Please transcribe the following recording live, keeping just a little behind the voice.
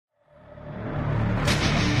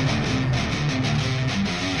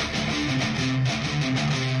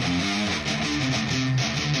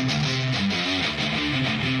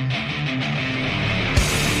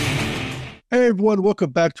everyone,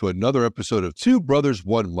 welcome back to another episode of Two Brothers,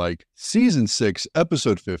 One Mic, Season 6,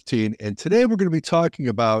 Episode 15. And today we're going to be talking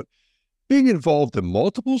about being involved in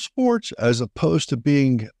multiple sports as opposed to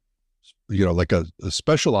being, like a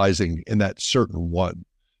specializing in that certain one.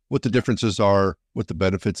 What the differences are, what the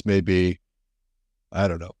benefits may be. I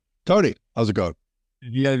don't know. Tony, how's it going?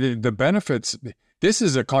 Yeah, the benefits, this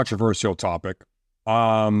is a controversial topic,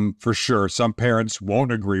 for sure. Some parents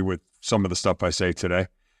won't agree with some of the stuff I say today.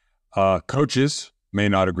 Coaches may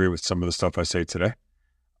not agree with some of the stuff I say today.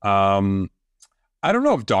 I don't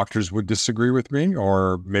know if doctors would disagree with me,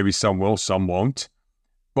 or maybe some will, some won't.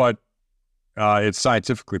 But it's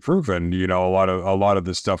scientifically proven, a lot of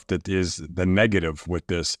the stuff that is the negative with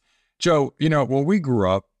this. Joe, when we grew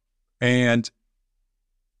up, and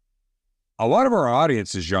a lot of our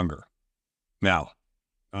audience is younger now.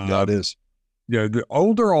 Yeah, it is. Yeah, the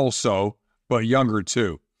older also, but younger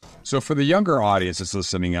too. So for the younger audience that's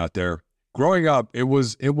listening out there, growing up, it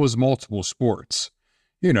was multiple sports.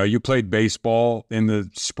 You played baseball in the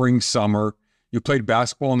spring, summer. You played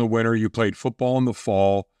basketball in the winter. You played football in the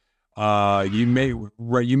fall. You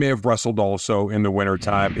may have wrestled also in the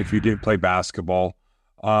wintertime if you didn't play basketball.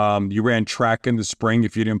 You ran track in the spring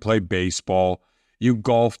if you didn't play baseball. You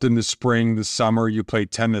golfed in the spring, the summer. You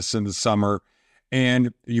played tennis in the summer.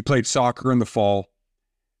 And you played soccer in the fall.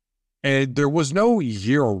 And there was no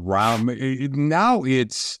year round. Now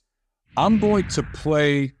I'm going to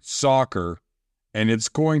play soccer, and it's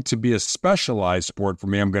going to be a specialized sport for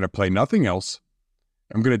me. I'm going to play nothing else.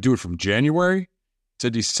 I'm going to do it from January to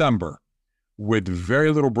December with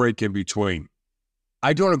very little break in between.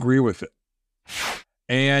 I don't agree with it.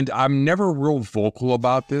 And I'm never real vocal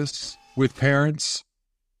about this with parents,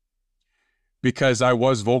 because I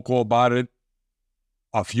was vocal about it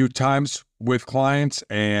a few times with clients,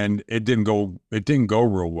 and it didn't go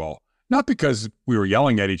real well. Not because we were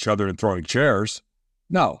yelling at each other and throwing chairs.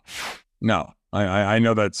 No. I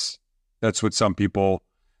know that's what some people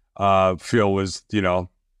feel is, the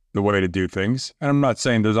way to do things. And I'm not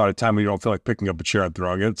saying there's not a time when you don't feel like picking up a chair and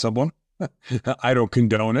throwing it at someone. I don't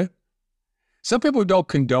condone it. Some people don't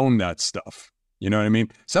condone that stuff. You know what I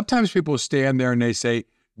mean? Sometimes people stand there and they say,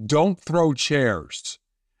 don't throw chairs.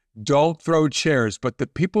 Don't throw chairs. But the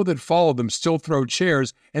people that follow them still throw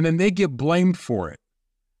chairs, and then they get blamed for it.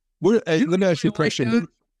 Let me ask you a question.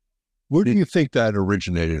 Where do you think that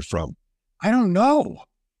originated from? I don't know.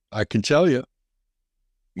 I can tell you.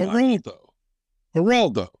 Geraldo.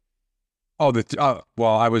 Oh,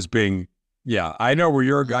 well, I was being, I know where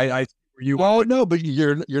you're, Well, no, but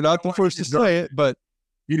you're not the first to say it, but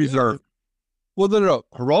you deserve it. Well, no.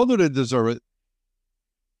 Geraldo didn't deserve it.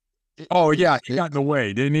 Oh, yeah, he got in the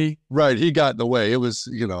way, didn't he? Right, he got in the way. It was,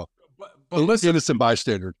 but listen, innocent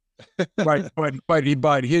bystander. Right,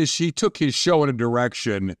 but she took his show in a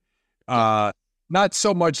direction, not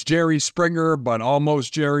so much Jerry Springer, but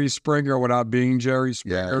almost Jerry Springer without being Jerry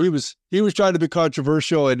Springer. Yeah, he was trying to be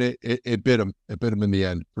controversial, and it bit him. It bit him in the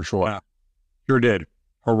end, for sure. Yeah, sure did.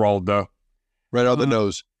 Geraldo. Right on the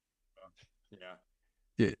nose.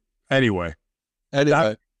 Yeah. Anyway.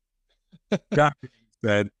 That being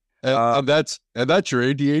said. And that's your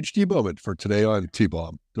ADHD moment for today on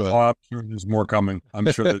TBOM. I'm sure there's more coming.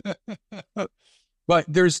 I'm sure that. But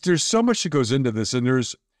there's so much that goes into this, and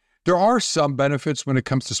there are some benefits when it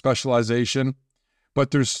comes to specialization,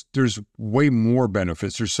 but there's way more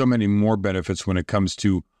benefits. There's so many more benefits when it comes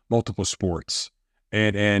to multiple sports,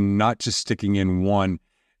 and not just sticking in one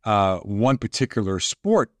particular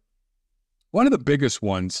sport. One of the biggest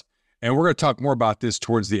ones, and we're going to talk more about this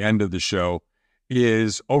towards the end of the show,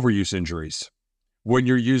 is overuse injuries. When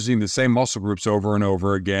you're using the same muscle groups over and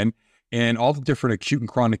over again, and all the different acute and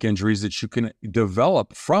chronic injuries that you can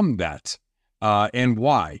develop from that, and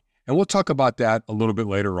why. And we'll talk about that a little bit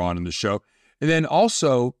later on in the show. And then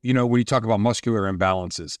also, when you talk about muscular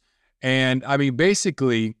imbalances. And I mean,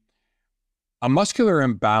 basically, a muscular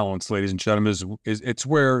imbalance, ladies and gentlemen, is it's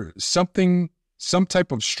where some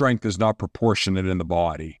type of strength is not proportionate in the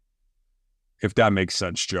body. If that makes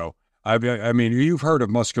sense, Joe. I mean, you've heard of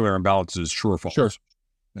muscular imbalances, true or false? Sure.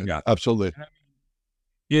 Yeah, absolutely.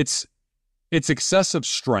 It's excessive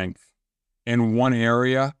strength in one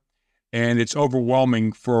area, and it's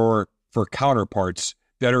overwhelming for counterparts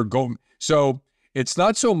that are going. So it's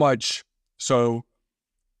not so much. So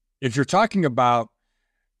if you're talking about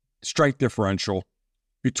strength differential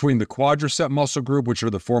between the quadricep muscle group, which are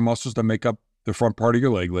the four muscles that make up the front part of your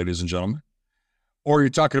leg, ladies and gentlemen, or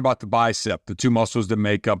you're talking about the bicep, the two muscles that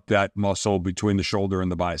make up that muscle between the shoulder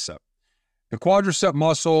and the bicep. The quadricep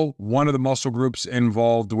muscle, one of the muscle groups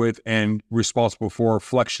involved with and responsible for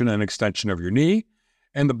flexion and extension of your knee,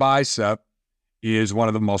 and the bicep is one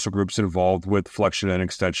of the muscle groups involved with flexion and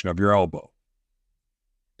extension of your elbow.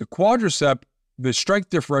 The quadricep, the strength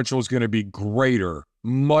differential is going to be greater,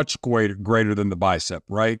 much greater than the bicep,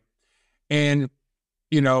 right? And,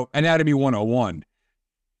 anatomy 101,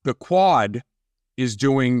 the quad is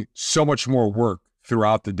doing so much more work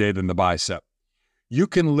throughout the day than the bicep. You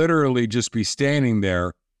can literally just be standing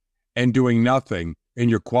there and doing nothing, and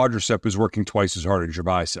your quadricep is working twice as hard as your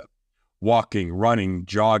bicep. Walking, running,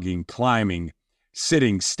 jogging, climbing,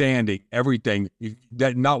 sitting, standing, everything.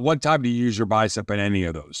 That not one time do you use your bicep in any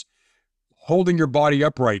of those. Holding your body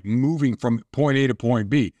upright, moving from point A to point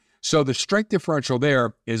B. So the strength differential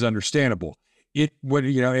there is understandable.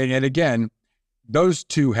 And again, those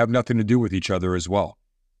two have nothing to do with each other as well.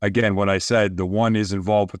 Again, when I said the one is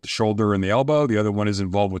involved with the shoulder and the elbow, the other one is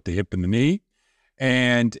involved with the hip and the knee.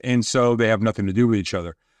 And so they have nothing to do with each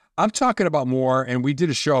other. I'm talking about more, and we did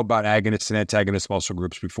a show about agonist and antagonist muscle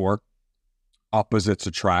groups before. Opposites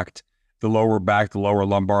attract, the lower back, the lower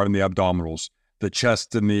lumbar, and the abdominals, the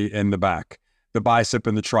chest and the back, the bicep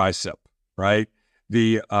and the tricep, right?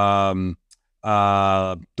 The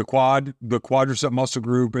quadricep muscle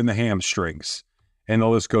group and the hamstrings, and the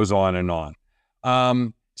list goes on and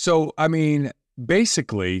on. So,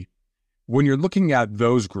 basically, when you're looking at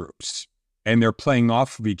those groups and they're playing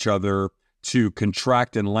off of each other to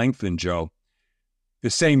contract and lengthen, Joe, the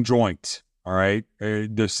same joint, all right?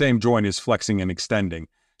 The same joint is flexing and extending.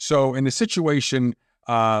 So in the situation,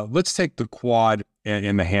 let's take the quad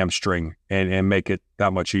and the hamstring and make it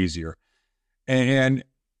that much easier. And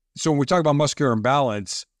so when we talk about muscular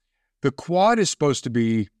imbalance, the quad is supposed to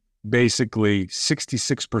be basically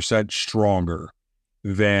 66% stronger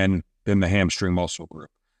than the hamstring muscle group.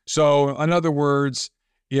 So in other words,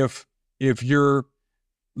 if you're,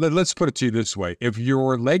 let's put it to you this way, if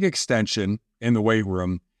your leg extension in the weight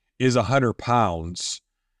room is 100 pounds,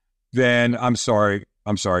 then I'm sorry,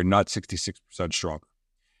 not 66% stronger.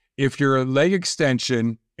 If your leg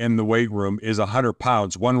extension in the weight room is 100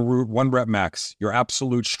 pounds, one rep max, your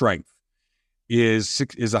absolute strength is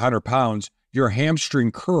 100 pounds, your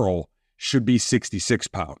hamstring curl should be 66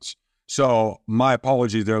 pounds. So my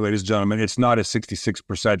apologies there, ladies and gentlemen. It's not a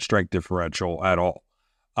 66% strength differential at all.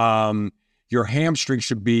 Your hamstring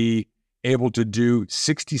should be able to do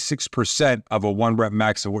 66% of a one rep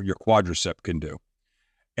max of what your quadricep can do.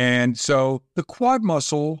 And so the quad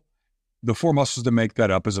muscle, the four muscles that make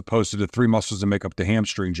that up, as opposed to the three muscles that make up the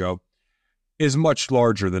hamstring, Joe, is much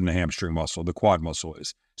larger than the hamstring muscle, the quad muscle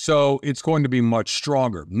is. So it's going to be much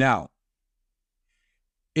stronger. Now,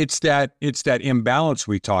 it's that imbalance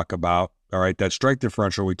we talk about, all right, that strength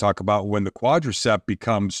differential we talk about when the quadricep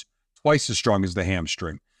becomes twice as strong as the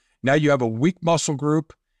hamstring. Now you have a weak muscle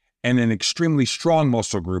group and an extremely strong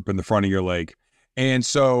muscle group in the front of your leg. And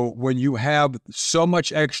so when you have so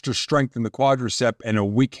much extra strength in the quadricep and a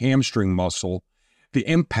weak hamstring muscle, the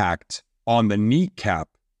impact on the kneecap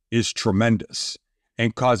is tremendous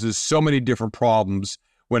and causes so many different problems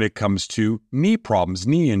when it comes to knee problems,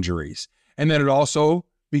 knee injuries. And then it also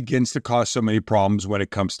begins to cause so many problems when it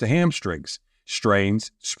comes to hamstrings,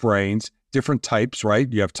 strains, sprains, different types, right?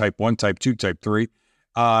 You have type 1, type 2, type 3,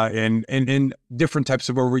 and different types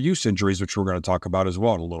of overuse injuries, which we're going to talk about as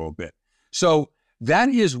well in a little bit. So that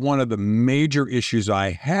is one of the major issues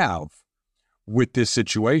I have with this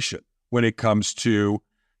situation when it comes to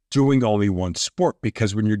doing only one sport,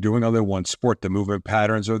 because when you're doing only one sport, the movement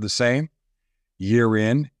patterns are the same year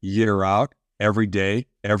in, year out, every day,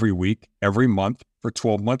 every week, every month for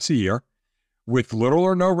 12 months a year with little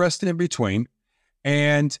or no rest in between.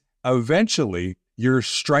 And eventually you're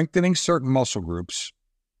strengthening certain muscle groups.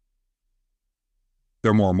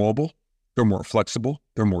 They're more mobile, they're more flexible,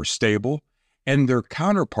 they're more stable, and their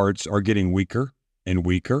counterparts are getting weaker and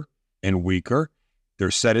weaker and weaker.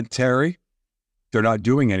 They're sedentary. They're not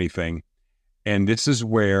doing anything. And this is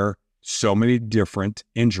where so many different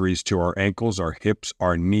injuries to our ankles, our hips,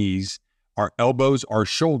 our knees, our elbows, our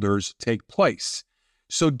shoulders take place.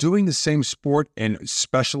 So doing the same sport and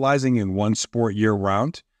specializing in one sport year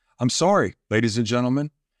round, I'm sorry, ladies and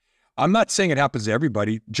gentlemen, I'm not saying it happens to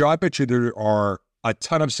everybody. Joe, I bet you there are a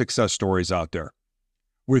ton of success stories out there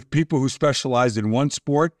with people who specialized in one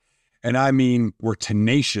sport, and I mean were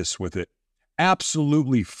tenacious with it,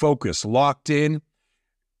 absolutely focused, locked in,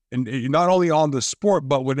 and not only on the sport,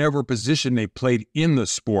 but whatever position they played in the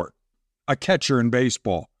sport. A catcher in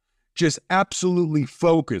baseball, just absolutely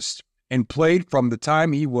focused and played from the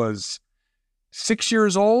time he was 6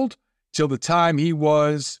 years old till the time he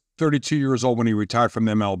was 32 years old when he retired from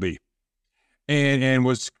MLB and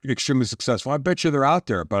was extremely successful. I bet you they're out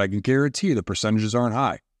there, but I can guarantee you the percentages aren't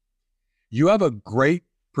high. You have a great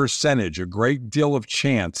percentage, a great deal of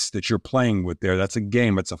chance that you're playing with there. That's a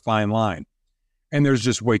game. It's a fine line. And there's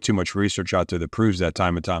just way too much research out there that proves that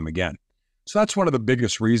time and time again. So that's one of the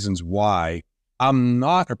biggest reasons why I'm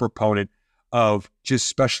not a proponent of just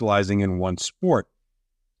specializing in one sport.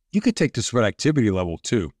 You could take the sweat activity level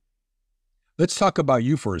too. Let's talk about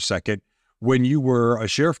you for a second. When you were a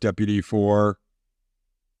sheriff deputy for,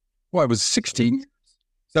 it was 16,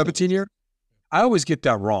 17 years? I always get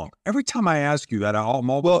that wrong. Every time I ask you that, I'm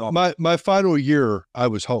always my final year, I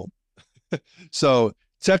was home. So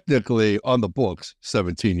technically on the books,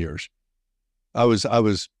 17 years. I was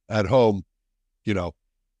at home,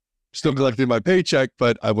 still collecting my paycheck,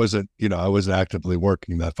 but I wasn't actively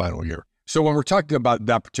working that final year. So when we're talking about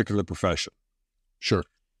that particular profession, sure,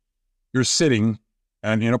 you're sitting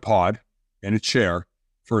and in a pod, in a chair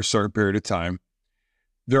for a certain period of time.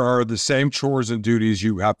 There are the same chores and duties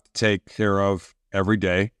you have to take care of every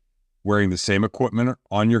day, wearing the same equipment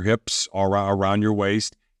on your hips, around your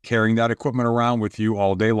waist, carrying that equipment around with you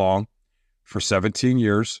all day long for 17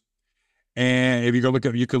 years. And if you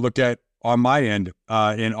could look at on my end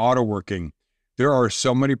in auto working, there are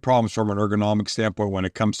so many problems from an ergonomic standpoint when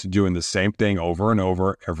it comes to doing the same thing over and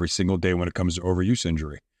over every single day when it comes to overuse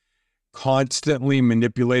injury. Constantly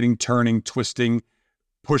manipulating, turning, twisting,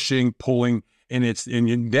 pushing, pulling, and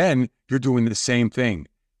then you're doing the same thing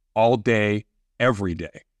all day, every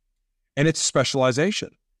day. And it's specialization.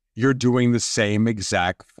 You're doing the same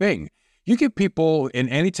exact thing. You get people in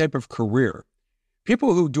any type of career,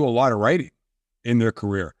 people who do a lot of writing in their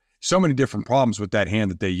career, so many different problems with that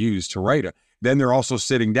hand that they use to write it. Then they're also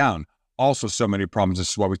sitting down. Also so many problems.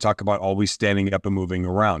 This is why we talk about always standing up and moving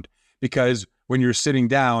around. Because when you're sitting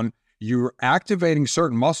down, you're activating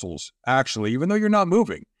certain muscles, actually, even though you're not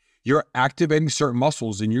moving. You're activating certain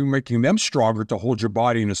muscles and you're making them stronger to hold your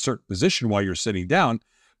body in a certain position while you're sitting down.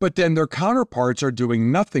 But then their counterparts are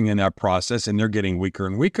doing nothing in that process and they're getting weaker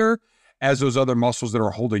and weaker as those other muscles that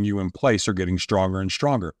are holding you in place are getting stronger and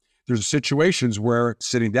stronger. There's situations where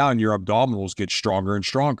sitting down, your abdominals get stronger and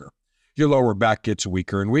stronger. Your lower back gets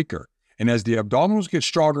weaker and weaker. And as the abdominals get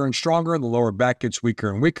stronger and stronger, the lower back gets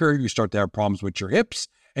weaker and weaker, you start to have problems with your hips.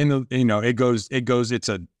 And it's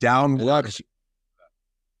a downward.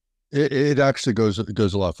 It actually goes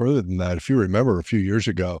a lot further than that. If you remember a few years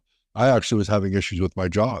ago, I actually was having issues with my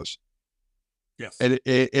jaws. Yes. And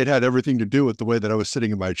it had everything to do with the way that I was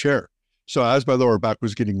sitting in my chair. So as my lower back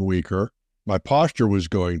was getting weaker, my posture was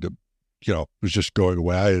was just going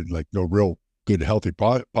away. I had like no real good, healthy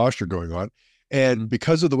posture going on. And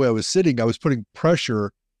because of the way I was sitting, I was putting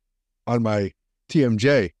pressure on my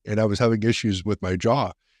TMJ and I was having issues with my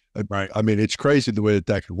jaw. Right. I mean, it's crazy the way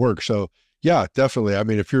that could work. So yeah, definitely. I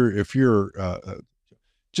mean, if you're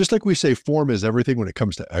just like we say, form is everything when it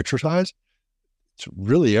comes to exercise. It's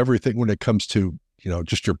really everything when it comes to,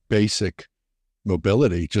 just your basic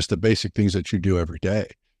mobility, just the basic things that you do every day.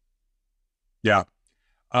 Yeah.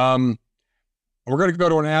 We're going to go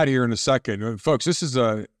to an ad here in a second. Folks, this is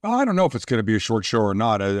I don't know if it's going to be a short show or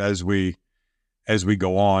not as we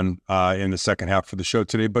go on in the second half of the show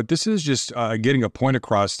today, but this is just getting a point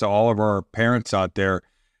across to all of our parents out there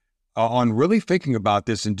on really thinking about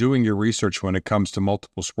this and doing your research when it comes to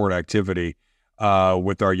multiple sport activity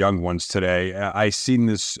with our young ones today. I see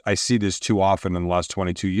this too often in the last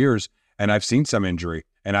 22 years, and I've seen some injury,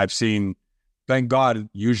 and I've seen, thank God,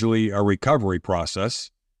 usually a recovery process,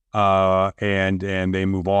 and they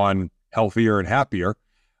move on healthier and happier.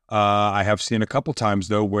 I have seen a couple times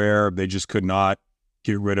though where they just could not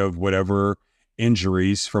get rid of whatever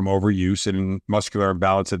injuries from overuse and muscular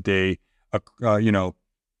imbalance that they,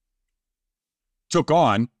 took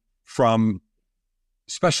on from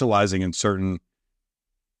specializing in certain,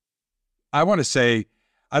 I don't want to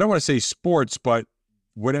say sports, but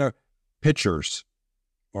whatever, pitchers,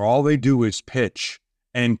 where all they do is pitch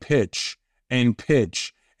and pitch and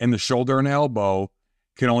pitch, and the shoulder and elbow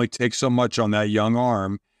can only take so much on that young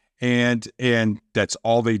arm, and that's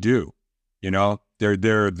all they do.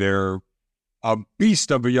 They're a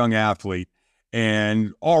beast of a young athlete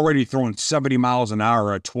and already throwing 70 miles an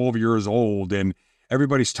hour at 12 years old, and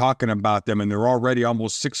everybody's talking about them, and they're already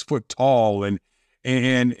almost 6 foot tall, and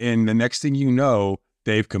the next thing you know,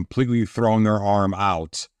 they've completely thrown their arm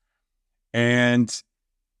out. And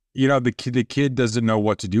the kid doesn't know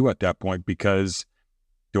what to do at that point, because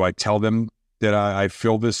do I tell them that I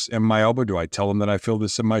feel this in my elbow? Do I tell them that I feel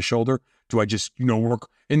this in my shoulder? Do I just, work?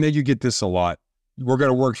 And then you get this a lot. We're going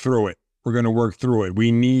to work through it. We're going to work through it.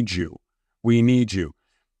 We need you. We need you.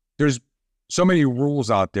 There's so many rules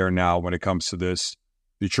out there now when it comes to this,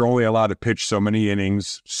 that you're only allowed to pitch so many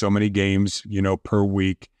innings, so many games, per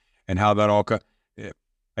week, and how that all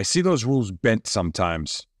I see those rules bent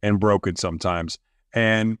sometimes and broken sometimes.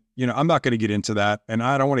 And, I'm not going to get into that. And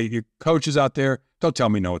I don't want to hear coaches out there. Don't tell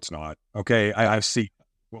me, no, it's not. Okay. I've seen it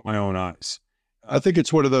with my own eyes. I think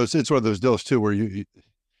it's one of those deals too, where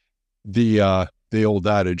the old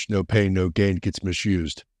adage, no pain, no gain, gets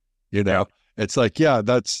misused. It's like, yeah,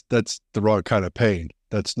 that's the wrong kind of pain.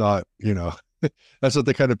 That's not, that's not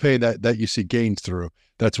the kind of pain that you see gains through.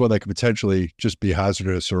 That's one that could potentially just be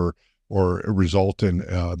hazardous or result in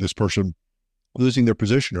this person losing their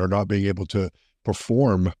position or not being able to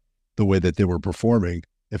perform the way that they were performing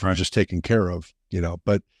if it was just taken care of,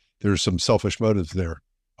 but there's some selfish motives there,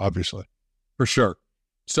 obviously. For sure.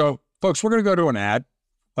 So, folks, we're going to go to an ad.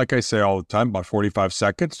 Like I say all the time, about 45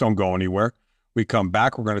 seconds. Don't go anywhere. We come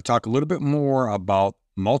back. We're going to talk a little bit more about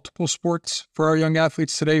multiple sports for our young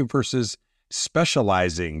athletes today versus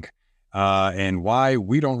specializing and why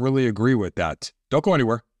we don't really agree with that. Don't go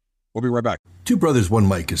anywhere. We'll be right back. Two Brothers, One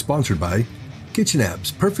Mic is sponsored by Kitchen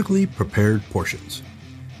Abs, perfectly prepared portions.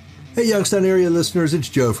 Hey, Youngstown area listeners, it's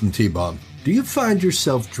Joe from TBOM. Do you find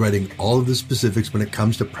yourself dreading all of the specifics when it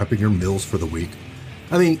comes to prepping your meals for the week?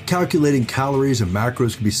 I mean, calculating calories and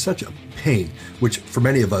macros can be such a pain, which for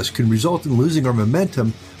many of us can result in losing our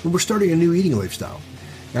momentum when we're starting a new eating lifestyle.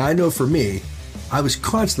 Now, I know for me, I was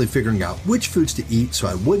constantly figuring out which foods to eat so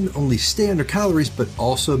I wouldn't only stay under calories, but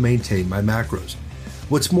also maintain my macros.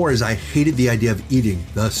 What's more is I hated the idea of eating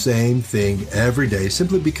the same thing every day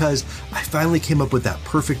simply because I finally came up with that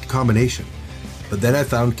perfect combination. But then I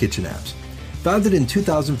found Kitchen Abs. Founded in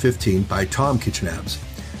 2015 by Tom Kitchen Abs,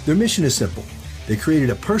 their mission is simple. They created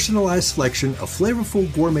a personalized selection of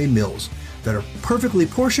flavorful gourmet meals that are perfectly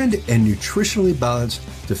portioned and nutritionally balanced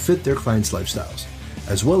to fit their clients' lifestyles,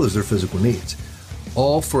 as well as their physical needs,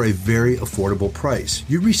 all for a very affordable price.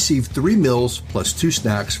 You receive 3 meals plus 2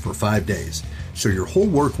 snacks for 5 days, so your whole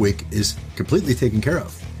work week is completely taken care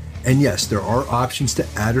of. And yes, there are options to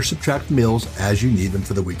add or subtract meals as you need them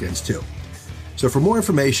for the weekends too. So for more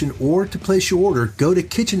information or to place your order, go to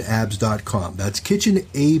kitchenabs.com. That's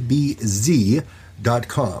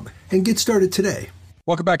kitchenabz.com and get started today.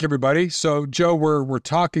 Welcome back, everybody. So, Joe, we're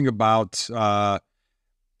talking about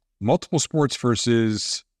multiple sports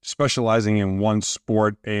versus specializing in one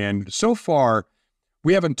sport. And so far,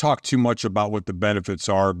 we haven't talked too much about what the benefits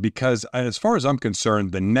are because as far as I'm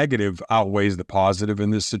concerned, the negative outweighs the positive in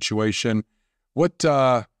this situation. What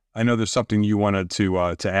I know there's something you wanted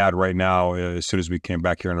to add right now as soon as we came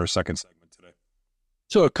back here in our second segment today.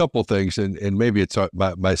 So a couple things, and maybe it's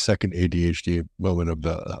my second ADHD moment of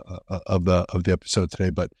the episode today.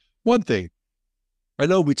 But one thing, I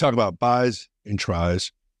know we talk about bis and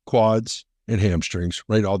tris, quads and hamstrings,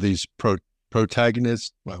 right? All these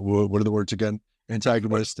protagonists. What are the words again?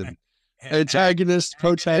 Antagonist and antagonist,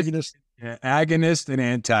 protagonist, agonist and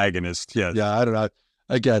antagonist. Yes. Yeah, I don't know.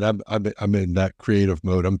 Again, I'm in that creative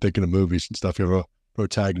mode. I'm thinking of movies and stuff. You have a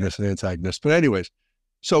protagonist and antagonist. But anyways,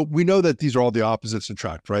 so we know that these are all the opposites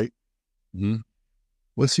attract, right? Mm-hmm.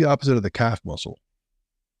 What's the opposite of the calf muscle?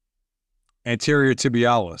 Anterior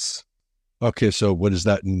tibialis. Okay, so what is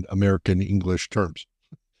that in American English terms?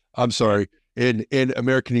 I'm sorry, in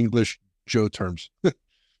American English Joe terms.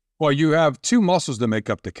 Well, you have 2 muscles that make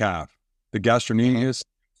up the calf, the gastrocnemius,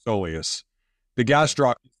 soleus. The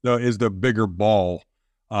gastroc is the bigger ball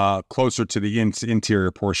closer to the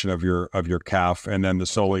interior portion of your calf, and then the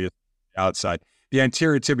soleus outside. The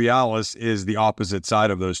anterior tibialis is the opposite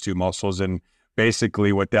side of those 2 muscles, and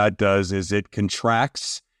basically what that does is it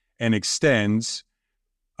contracts and extends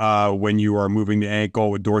when you are moving the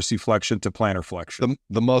ankle with dorsiflexion to plantar flexion.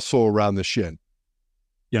 The muscle around the shin.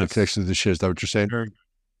 Yes. The connection to the shin. Is that what you're saying?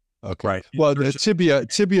 Okay. Right. Well, the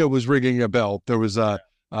tibia was ringing a bell. There was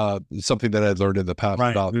something that I learned in the past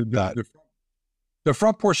about that. The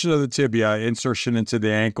front portion of the tibia, insertion into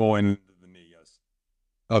the ankle and the knee. Yes.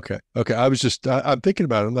 Okay. I was just, I'm thinking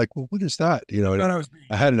about it. I'm like, well, what is that?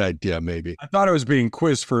 I had an idea maybe. I thought I was being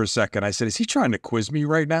quizzed for a second. I said, is he trying to quiz me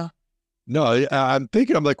right now? No, I'm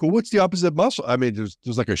like, well, what's the opposite muscle? I mean, there's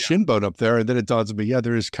like a shin bone up there. And then it dawns on me, yeah,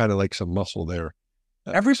 there is kind of like some muscle there.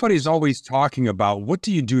 Everybody's always talking about what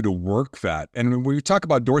do you do to work that? And when we talk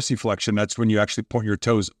about dorsiflexion, that's when you actually point your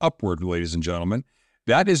toes upward, ladies and gentlemen.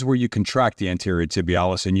 That is where you contract the anterior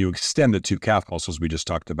tibialis and you extend the 2 calf muscles we just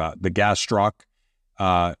talked about. The gastroc,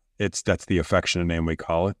 that's the affectionate name we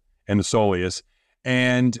call it, and the soleus.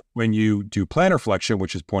 And when you do plantar flexion,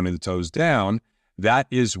 which is pointing the toes down, that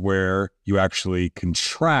is where you actually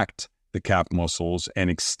contract the calf muscles and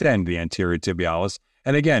extend the anterior tibialis.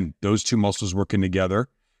 And again, those 2 muscles working together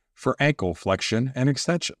for ankle flexion and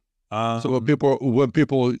extension. So when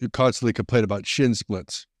people constantly complain about shin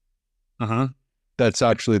splints, that's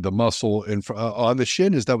actually the muscle on the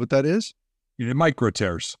shin. Is that what that is? Micro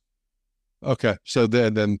tears. Okay. So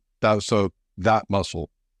then that muscle.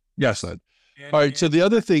 Yes. All right. So the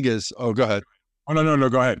other thing is, go ahead. Oh, no.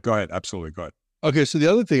 Go ahead. Absolutely. Go ahead. Okay. So the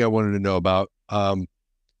other thing I wanted to know about,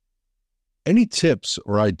 any tips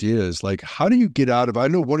or ideas, like how do you get out of, I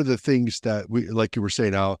know one of the things that like you were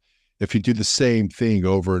saying, Al, if you do the same thing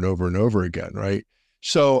over and over and over again, right?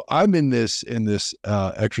 So I'm in this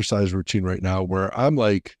exercise routine right now where I'm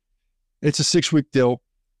like, it's a 6-week deal.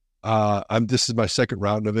 This is my second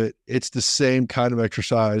round of it. It's the same kind of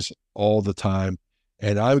exercise all the time.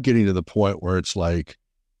 And I'm getting to the point where it's like,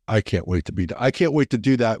 I can't wait to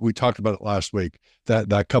do that. We talked about it last week,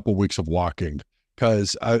 that couple weeks of walking,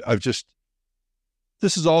 because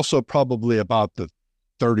this is also probably about the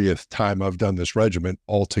 30th time I've done this regimen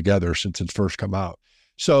altogether since it's first come out.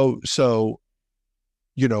 So,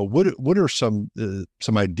 what are some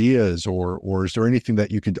ideas or is there anything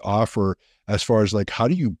that you could offer as far as like, how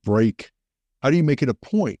do you make it a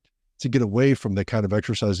point to get away from the kind of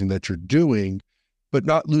exercising that you're doing, but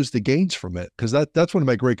not lose the gains from it? Because that's one of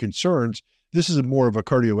my great concerns. This is more of a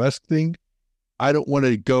cardio-esque thing. I don't want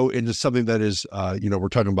to go into something that is, we're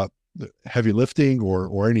talking about heavy lifting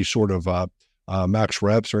or any sort of max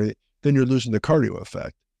reps or anything, then you're losing the cardio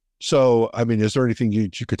effect. So, I mean, is there anything you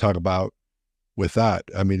could talk about with that?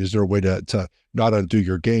 I mean, is there a way to not undo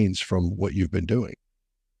your gains from what you've been doing?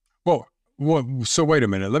 Well, so wait a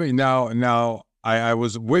minute. Let me now I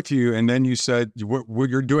was with you, and then you said what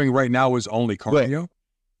you're doing right now is only cardio?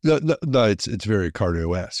 No, it's very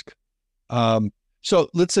cardio-esque. So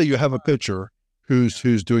let's say you have a pitcher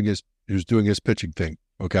who's doing his pitching thing,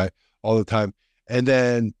 okay, all the time, and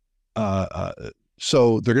then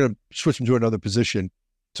so they're going to switch him to another position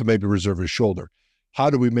to maybe reserve his shoulder. How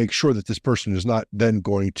do we make sure that this person is not then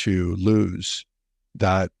going to lose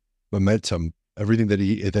that momentum, everything that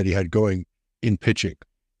he had going in pitching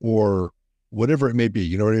or whatever it may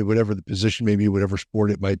be, whatever the position may be, whatever sport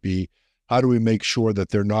it might be? How do we make sure that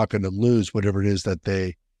they're not going to lose whatever it is that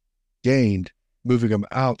they gained moving them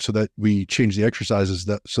out, so that we change the exercises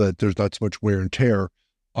so that there's not so much wear and tear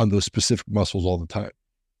on those specific muscles all the time?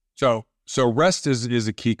 So rest is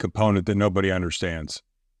a key component that nobody understands.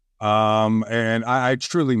 And I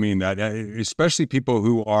truly mean that, especially people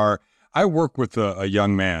who I work with a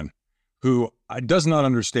young man who does not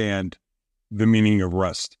understand the meaning of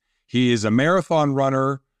rest. He is a marathon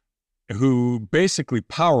runner who basically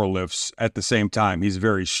power lifts at the same time. He's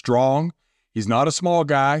very strong. He's not a small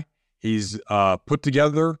guy. He's put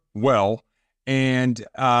together well, and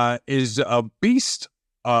is a beast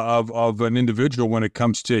of an individual when it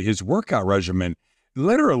comes to his workout regimen.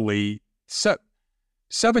 Literally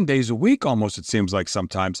 7 days a week, almost, it seems like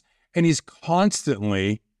sometimes, and he's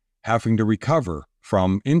constantly having to recover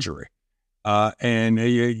from injury, and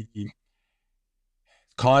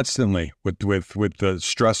constantly with the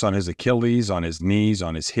stress on his Achilles, on his knees,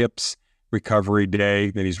 on his hips. Recovery day,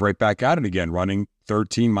 then he's right back at it again, running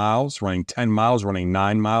 13 miles, running 10 miles, running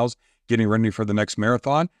 9 miles, getting ready for the next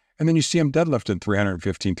marathon. And then you see him deadlifting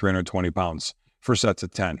 315, 320 pounds for sets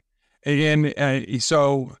of 10. And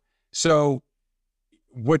so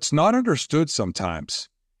what's not understood sometimes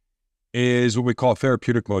is what we call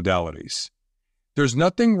therapeutic modalities. There's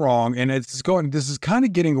nothing wrong, and this is kind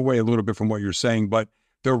of getting away a little bit from what you're saying, but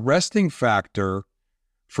the resting factor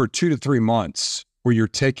for 2 to 3 months where you're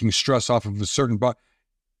taking stress off of a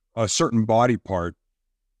certain body part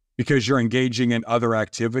because you're engaging in other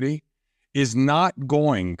activity is not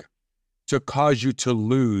going to cause you to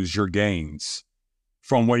lose your gains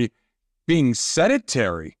from being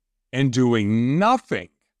sedentary and doing nothing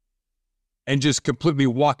and just completely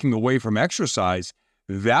walking away from exercise.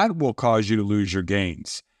 That will cause you to lose your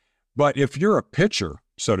gains. But if you're a pitcher,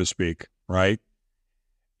 so to speak, right,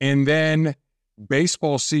 and then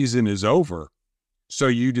baseball season is over, so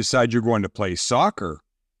you decide you're going to play soccer,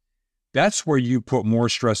 that's where you put more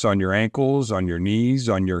stress on your ankles, on your knees,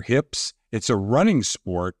 on your hips. It's a running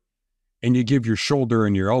sport, and you give your shoulder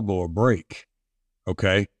and your elbow a break,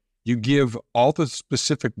 okay? You give all the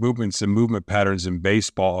specific movements and movement patterns in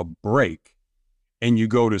baseball a break, and you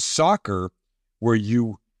go to soccer where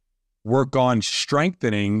you work on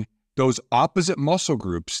strengthening those opposite muscle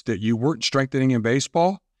groups that you weren't strengthening in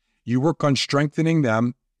baseball. You work on strengthening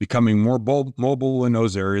them, becoming more mobile in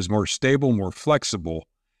those areas, more stable, more flexible.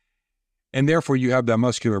 And therefore, you have that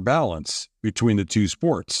muscular balance between the two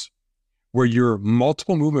sports where your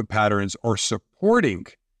multiple movement patterns are supporting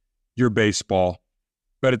your baseball,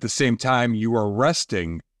 but at the same time, you are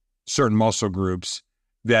resting certain muscle groups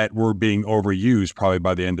that were being overused probably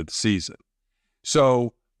by the end of the season.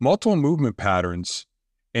 So multiple movement patterns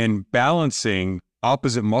and balancing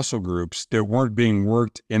opposite muscle groups that weren't being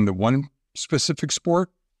worked in the one specific sport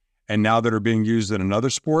and now that are being used in another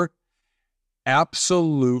sport,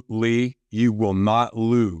 absolutely you will not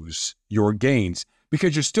lose your gains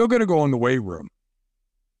because you're still going to go in the weight room.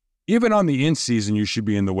 Even on the in-season, you should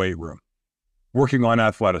be in the weight room working on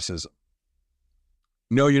athleticism.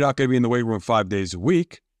 No, you're not going to be in the weight room 5 days a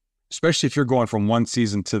week, especially if you're going from one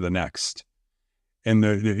season to the next. And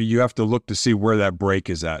you have to look to see where that break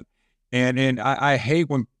is at. And I hate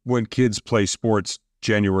when kids play sports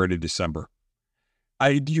January to December.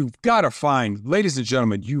 You've got to find, ladies and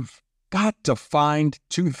gentlemen, you've got to find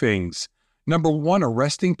two things. Number one, a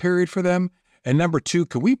resting period for them. And number two,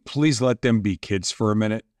 can we please let them be kids for a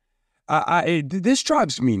minute? This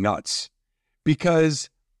drives me nuts because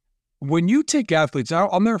when you take athletes,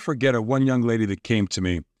 I'll never forget one young lady that came to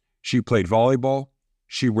me. She played volleyball.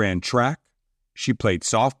 She ran track. She played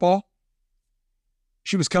softball.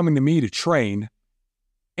 She was coming to me to train,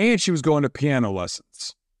 and she was going to piano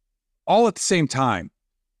lessons, all at the same time.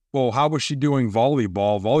 Well, how was she doing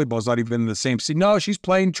volleyball? Volleyball's not even in the same city. No, she's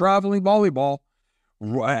playing traveling volleyball.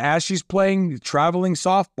 As she's playing traveling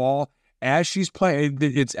softball, as she's playing,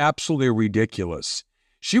 it's absolutely ridiculous.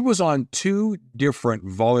 She was on 2 different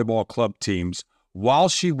volleyball club teams while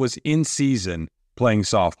she was in season playing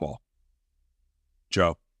softball.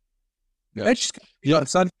 Joe. Yeah. And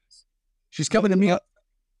she's coming to me.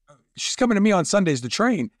 She's coming to me on Sundays to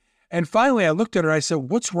train. And finally, I looked at her. I said,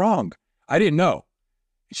 "What's wrong?" I didn't know.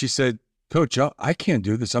 She said, "Coach, I can't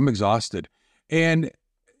do this. I'm exhausted." And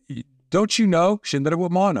don't you know?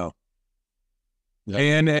 Mono. Yeah.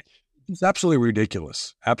 And it's absolutely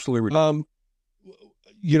ridiculous. Absolutely ridiculous.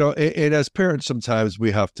 And as parents, sometimes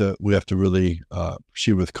we have to really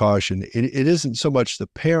proceed with caution. It isn't so much the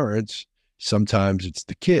parents. Sometimes it's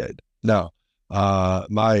the kid. Now,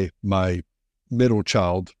 my middle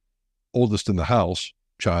child, oldest in the house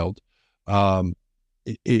child,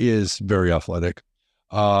 is very athletic.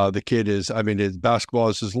 The kid is, basketball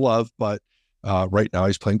is his love, but right now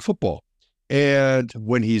he's playing football. And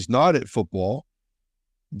when he's not at football,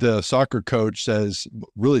 the soccer coach says,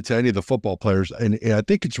 really to any of the football players, and I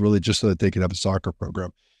think it's really just so that they can have a soccer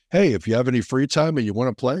program. Hey, if you have any free time and you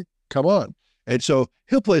want to play, come on. And so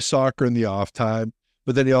he'll play soccer in the off time,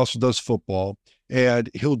 but then he also does football, and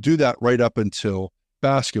he'll do that right up until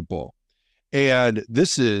basketball. And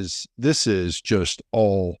this is just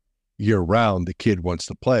all year round. The kid wants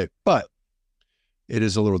to play, but it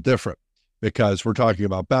is a little different because we're talking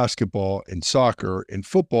about basketball and soccer and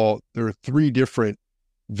football. There are 3 different,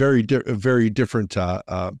 very different,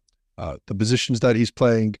 the positions that he's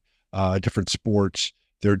playing, different sports.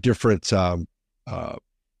 They're different, you're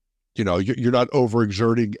not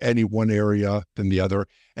overexerting any one area than the other.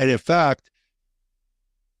 And in fact,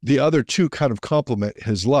 the other 2 kind of complement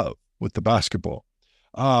his love with the basketball.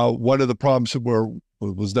 One of the problems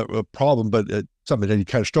was not a problem, but something that he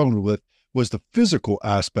kind of struggled with was the physical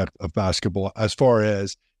aspect of basketball, as far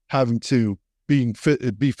as having to be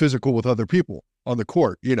physical with other people on the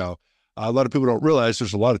court. A lot of people don't realize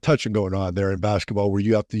there's a lot of touching going on there in basketball, where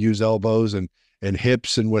you have to use elbows and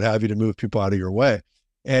hips and what have you to move people out of your way.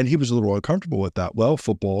 And he was a little uncomfortable with that. Well,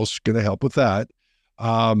 football's going to help with that,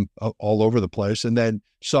 all over the place. And then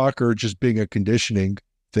soccer just being a conditioning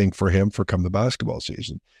thing for him for come the basketball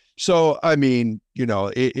season. So, we've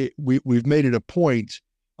made it a point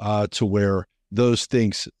to where those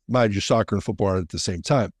things, mind you, soccer and football are at the same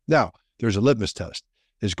time. Now, there's a litmus test,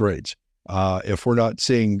 his grades. If we're not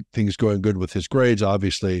seeing things going good with his grades,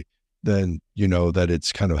 obviously, then you know that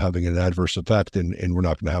it's kind of having an adverse effect, and we're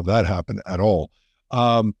not going to have that happen at all.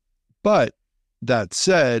 But that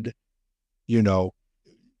said,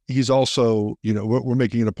 he's also, we're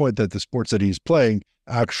making it a point that the sports that he's playing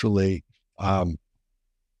actually, what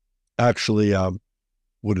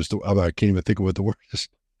is I can't even think of what the word is.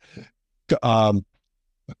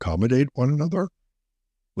 Accommodate one another.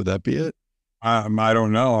 Would that be it? I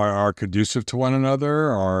don't know. Are conducive to one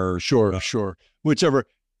another, or sure, whichever.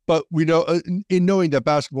 But we know, in knowing that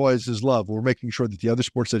basketball is his love, we're making sure that the other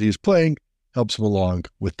sports that he's playing helps him along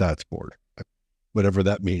with that sport, whatever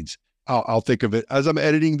that means. I'll think of it as I'm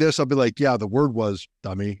editing this. I'll be like, yeah, the word was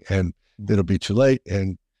dummy, and it'll be too late.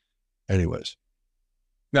 And anyways,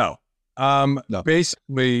 no.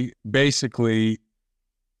 Basically,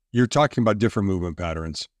 you're talking about different movement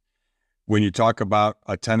patterns. When you talk about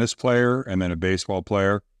a tennis player and then a baseball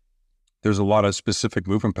player, there's a lot of specific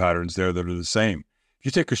movement patterns there that are the same. If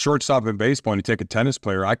you take a shortstop in baseball and you take a tennis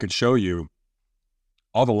player, I could show you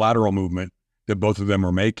all the lateral movement that both of them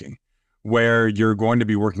are making, where you're going to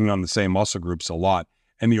be working on the same muscle groups a lot,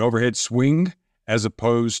 and the overhead swing as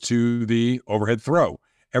opposed to the overhead throw.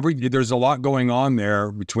 There's a lot going on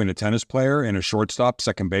there between a tennis player and a shortstop,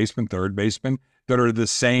 second baseman, third baseman that are the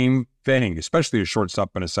same thing, especially a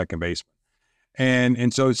shortstop and a second baseman.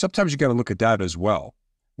 And so sometimes you got to look at that as well,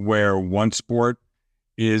 where one sport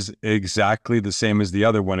is exactly the same as the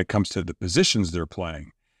other when it comes to the positions they're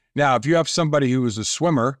playing. Now, if you have somebody who is a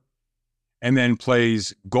swimmer and then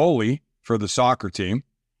plays goalie for the soccer team,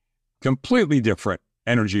 completely different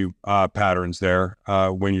energy patterns there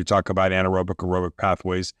when you talk about anaerobic, aerobic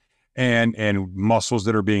pathways and muscles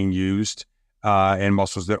that are being used and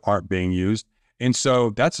muscles that aren't being used. And so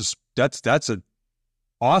that's a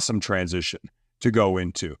awesome transition to go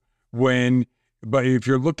into. But if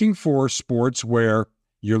you're looking for sports where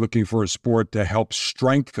you're looking for a sport to help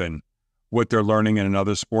strengthen what they're learning in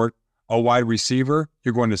another sport, a wide receiver,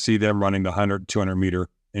 you're going to see them running the 100, 200 meter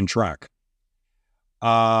in track.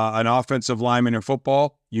 An offensive lineman in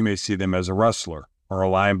football, you may see them as a wrestler, or a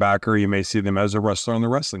linebacker, you may see them as a wrestler on the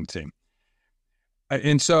wrestling team.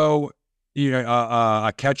 And so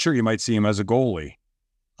a catcher, you might see him as a goalie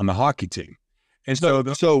on the hockey team. And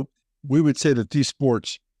so we would say that these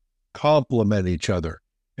sports complement each other.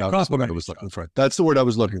 That's the word I was looking for. That's the word I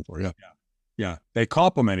was looking for. Yeah. Yeah. They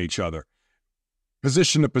complement each other,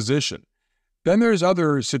 position to position. Then there's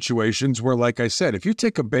other situations where, like I said, if you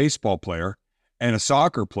take a baseball player and a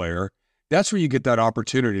soccer player, that's where you get that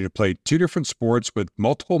opportunity to play two different sports with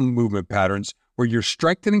multiple movement patterns where you're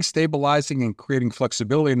strengthening, stabilizing, and creating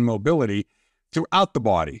flexibility and mobility throughout the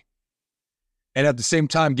body. And at the same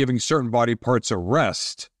time, giving certain body parts a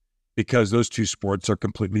rest because those two sports are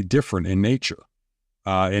completely different in nature.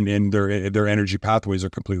 And their energy pathways are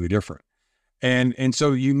completely different. And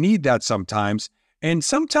so you need that sometimes. And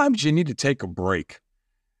sometimes you need to take a break.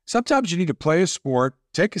 Sometimes you need to play a sport,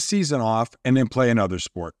 take a season off, and then play another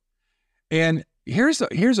sport. And here's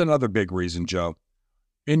another big reason, Joe.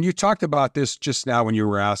 And you talked about this just now when you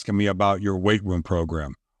were asking me about your weight room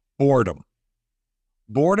program. Boredom.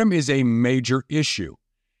 Boredom is a major issue.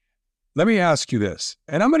 Let me ask you this,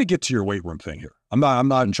 and I'm going to get to your weight room thing here. I'm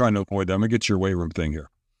not trying to avoid that. I'm going to get to your weight room thing here.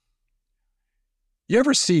 You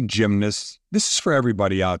ever see gymnasts? This is for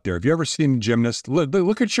everybody out there. Have you ever seen gymnasts?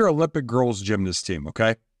 Look at your Olympic girls gymnast team,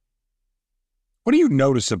 okay? What do you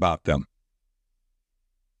notice about them?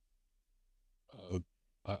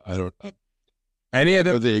 I don't. Any of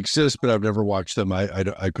them? They exist, but I've never watched them. I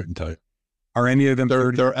couldn't tell you. Are any of them?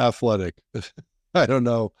 They're athletic. I don't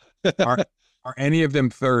know. are any of them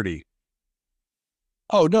 30?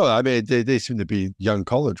 Oh no! I mean, they seem to be young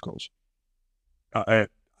college girls.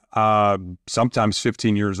 Sometimes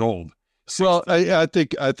 15 years old. Well, I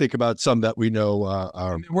think about some that we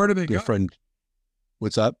know. Where do they go? Friend,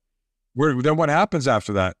 what's that? Then what happens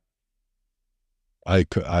after that? I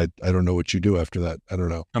don't know what you do after that. I don't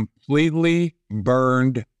know. Completely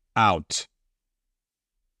burned out.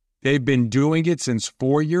 They've been doing it since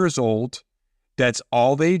 4 years old. That's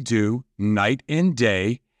all they do, night and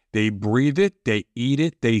day. They breathe it, they eat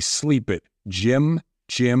it, they sleep it. Gym,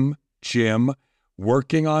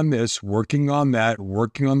 working on this, working on that,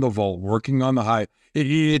 working on the vault, working on the high.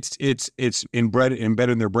 It's embedded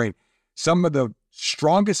in their brain. Some of the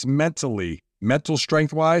strongest mental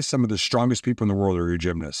strength-wise, some of the strongest people in the world are your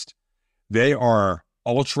gymnasts. They are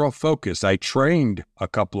ultra focused. I trained a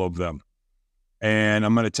couple of them. And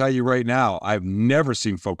I'm going to tell you right now, I've never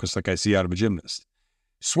seen focus like I see out of a gymnast.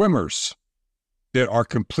 Swimmers that are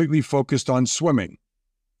completely focused on swimming.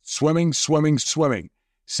 Swimming.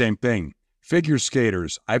 Same thing. Figure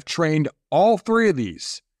skaters. I've trained all three of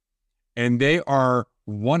these, and they are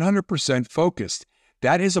 100% focused.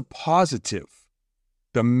 That is a positive.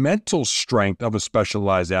 The mental strength of a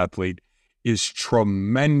specialized athlete is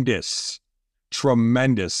tremendous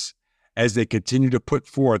as they continue to put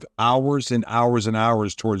forth hours and hours and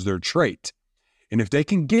hours towards their trait. And if they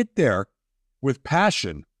can get there with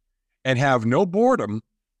passion and have no boredom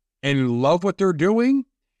and love what they're doing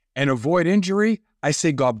and avoid injury, I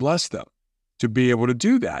say God bless them to be able to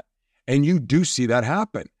do that. And you do see that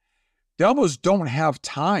happen. They almost don't have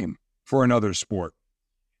time for another sport,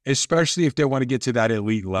 especially if they want to get to that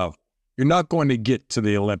elite level. You're not going to get to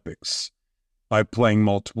the Olympics by playing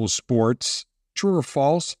multiple sports. True or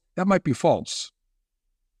false? That might be false.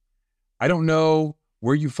 I don't know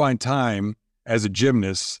where you find time as a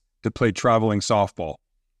gymnast to play traveling softball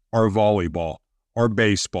or volleyball or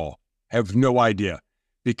baseball. I have no idea,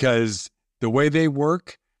 because the way they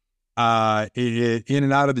work in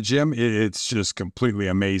and out of the gym, it's just completely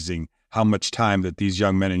amazing how much time that these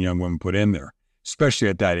young men and young women put in there, especially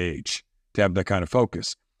at that age, to have that kind of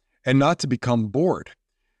focus and not to become bored.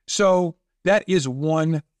 So that is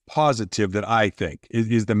one positive that I think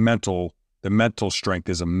is the mental strength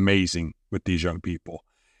is amazing with these young people.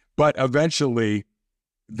 But eventually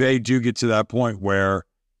they do get to that point where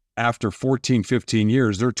after 14, 15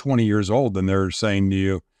 years, they're 20 years old and they're saying to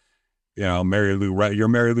you, you know, Mary Lou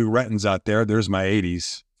Rettons out there. There's my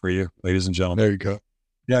 80s for you, ladies and gentlemen. There you go.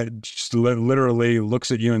 Yeah, just literally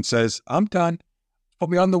looks at you and says, I'm done. Put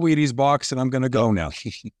me on the Wheaties box and I'm going to go now.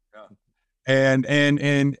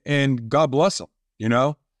 And God bless them, you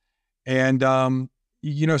know? And,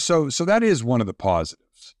 you know, so that is one of the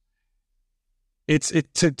positives.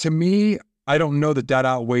 To me, I don't know that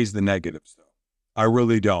outweighs the negatives, though. I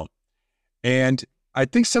really don't. And I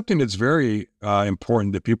think something that's very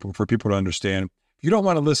important for people to understand, if you don't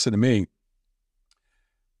want to listen to me,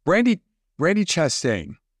 Brandi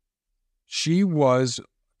Chastain, she was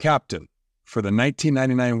captain for the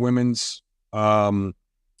 1999 women's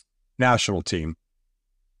national team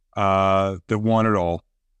that won it all,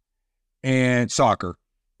 and soccer,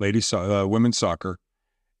 women's soccer.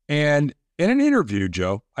 And in an interview,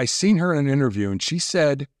 Joe, I seen her in an interview, and she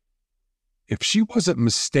said, if she wasn't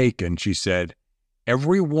mistaken, she said,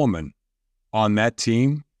 every woman on that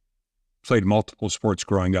team played multiple sports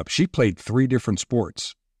growing up. She played 3 different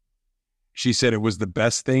sports. She said it was the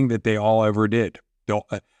best thing that they all ever did.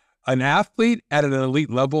 An athlete at an elite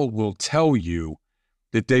level will tell you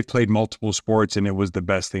that they've played multiple sports and it was the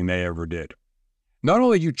best thing they ever did. Not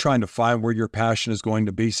only are you trying to find where your passion is going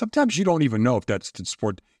to be, sometimes you don't even know if that's the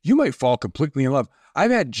sport. You might fall completely in love.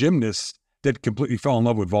 I've had gymnasts that completely fell in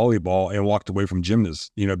love with volleyball and walked away from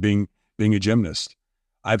being a gymnast.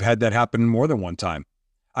 I've had that happen more than one time.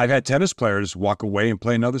 I've had tennis players walk away and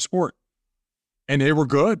play another sport, and they were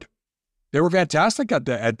good. They were fantastic at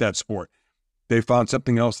that sport. They found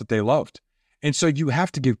something else that they loved. And so you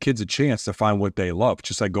have to give kids a chance to find what they love,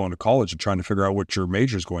 just like going to college and trying to figure out what your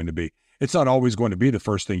major is going to be. It's not always going to be the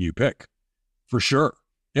first thing you pick, for sure.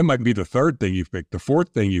 It might be the third thing you pick, the fourth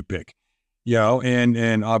thing you pick, you know,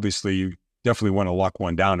 and obviously you definitely want to lock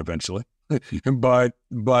one down eventually. but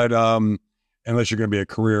unless you're going to be a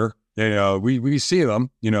career, you know, we see them,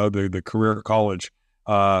 you know, the career college,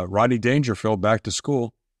 Rodney Dangerfield back to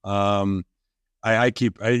school. That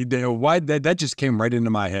just came right into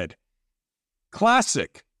my head.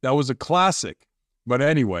 Classic. That was a classic. But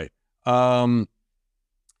anyway, I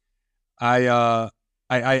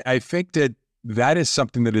think that is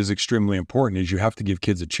something that is extremely important, is you have to give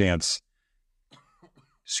kids a chance.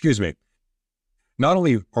 Excuse me. Not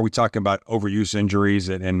only are we talking about overuse injuries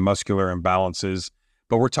and muscular imbalances,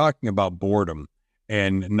 but we're talking about boredom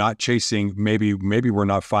and not chasing, maybe we're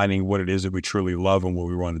not finding what it is that we truly love and what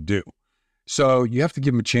we want to do. So you have to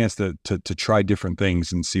give them a chance to try different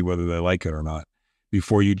things and see whether they like it or not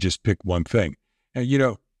before you just pick one thing. And, you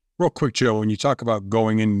know, real quick, Joe, when you talk about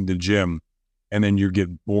going in the gym and then you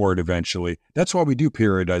get bored eventually, that's why we do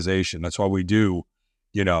periodization. That's why we do,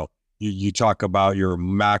 you know, you talk about your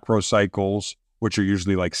macro cycles, which are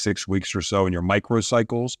usually like 6 weeks or so, and your micro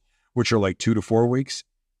cycles, which are like 2 to 4 weeks.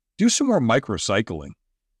 Do some more microcycling.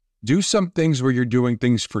 Do some things where you're doing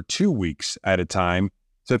things for 2 weeks at a time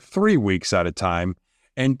to 3 weeks at a time,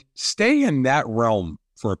 and stay in that realm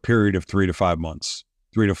for a period of 3 to 5 months,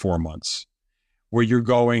 3 to 4 months, where you're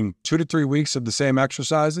going 2 to 3 weeks of the same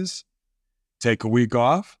exercises, take a week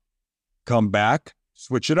off, come back,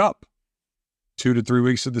 switch it up. 2 to 3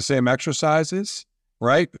 weeks of the same exercises,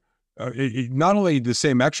 right? Not only the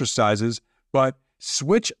same exercises, but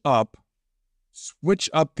switch up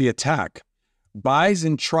the attack. Bis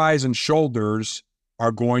and tris and shoulders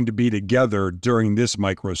are going to be together during this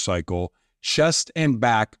microcycle. Chest and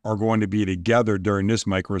back are going to be together during this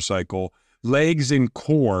microcycle. Legs and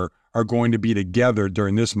core are going to be together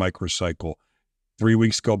during this microcycle. 3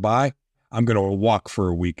 weeks go by. I'm going to walk for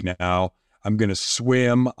a week now. I'm going to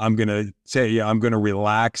swim. I'm going to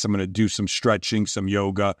relax. I'm going to do some stretching, some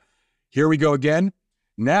yoga. Here we go again.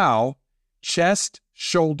 Now, chest,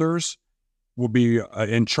 shoulders will be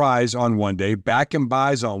in tris on one day, back and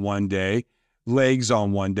bis on one day, legs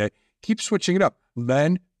on one day. Keep switching it up.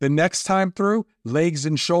 Then the next time through, legs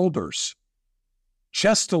and shoulders,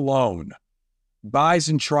 chest alone, bis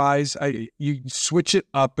and tris. You switch it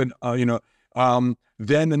up, and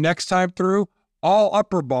then the next time through, all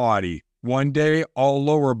upper body one day, all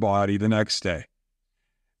lower body the next day.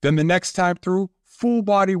 Then the next time through, full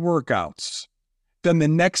body workouts. Then the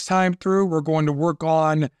next time through, we're going to work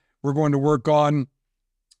on the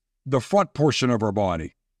front portion of our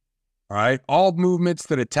body. All right. All movements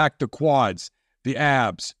that attack the quads, the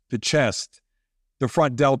abs, the chest, the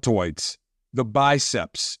front deltoids, the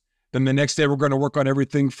biceps. Then the next day, we're going to work on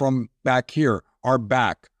everything from back here, our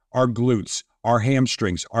back, our glutes, our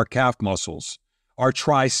hamstrings, our calf muscles, our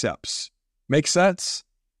triceps. Make sense?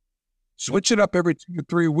 Switch it up every 2 to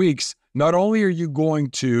 3 weeks not only are you going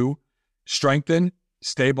to strengthen,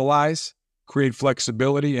 stabilize, create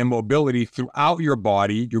flexibility and mobility throughout your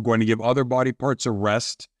body, you're going to give other body parts a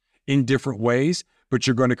rest in different ways, but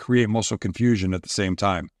you're going to create muscle confusion at the same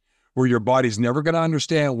time, where your body's never going to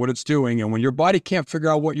understand what it's doing. And when your body can't figure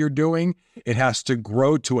out what you're doing, it has to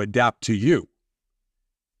grow to adapt to you.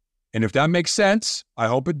 And if that makes sense, I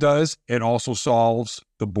hope it does. It also solves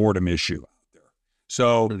the boredom issue out there.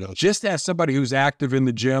 So just as somebody who's active in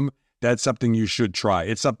the gym, that's something you should try.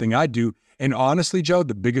 It's something I do. And honestly, Joe,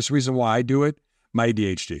 the biggest reason why I do it, my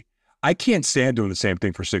ADHD. I can't stand doing the same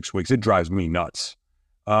thing for 6 weeks. It drives me nuts.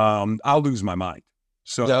 I'll lose my mind.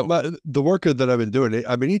 So the workout that I've been doing,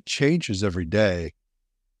 I mean, it changes every day.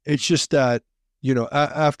 It's just that,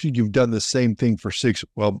 after you've done the same thing for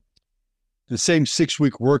the same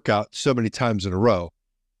 6-week workout so many times in a row,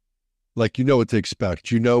 like, what to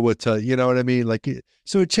expect, what to, you know what I mean? Like,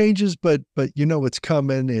 so it changes, but what's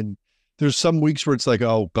coming. And there's some weeks where it's like,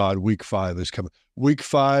 oh God, week 5 is coming. Week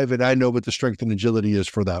 5, and I know what the strength and agility is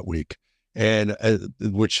for that week. And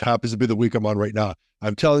which happens to be the week I'm on right now.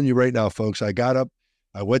 I'm telling you right now, folks, I got up,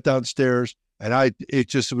 I went downstairs, and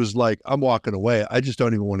it was like, I'm walking away. I just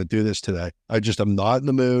don't even want to do this today. I'm not in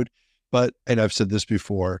the mood. And I've said this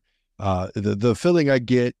before, the feeling I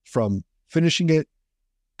get from finishing it,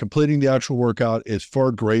 completing the actual workout is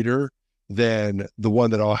far greater than the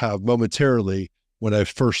one that I'll have momentarily when I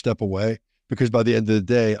first step away, because by the end of the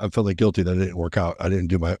day, I'm feeling guilty that I didn't work out. I didn't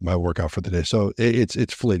do my workout for the day. So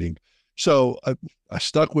it's fleeting. So I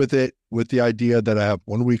stuck with it, with the idea that I have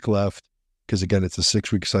 1 week left, because again, it's a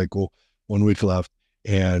 6-week cycle, 1 week left.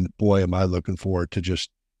 And boy, am I looking forward to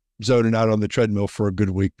just zoning out on the treadmill for a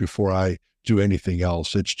good week before I do anything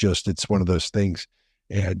else. It's one of those things.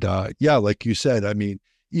 And like you said, I mean,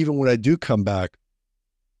 even when I do come back,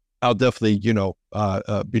 I'll definitely,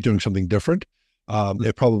 be doing something different.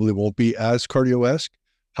 It probably won't be as cardio-esque.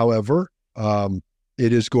 However,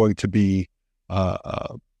 it is going to be,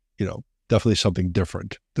 definitely something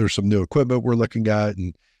different. There's some new equipment we're looking at.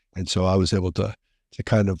 And so I was able to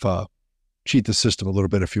kind of cheat the system a little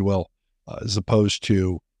bit, if you will, as opposed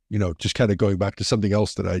to, just kind of going back to something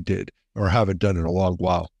else that I did or haven't done in a long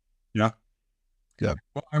while. Yeah. Yeah.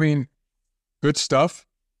 Well, I mean, good stuff.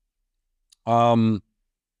 I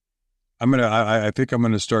think I'm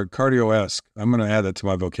going to start cardio-esque. I'm going to add that to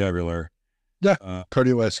my vocabulary. Yeah.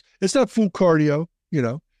 Cardio-esque. It's not full cardio,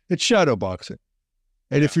 it's shadow boxing.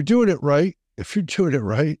 And if you're doing it right,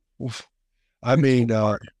 I mean,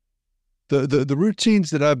 the routines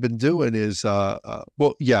that I've been doing is,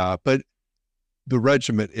 but the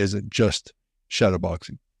regimen isn't just shadow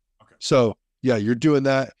boxing. Okay. So yeah, you're doing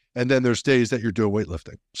that. And then there's days that you're doing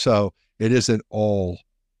weightlifting. So it isn't all,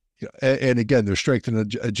 and again, there's strength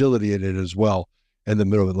and agility in it as well in the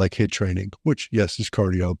middle of it, like HIIT training, which yes, is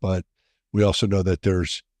cardio, but we also know that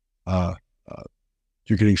there's, you're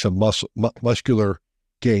getting some muscular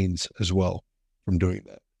gains as well from doing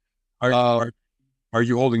that. Are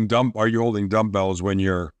you holding dumbbells when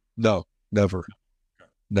you're? No, never.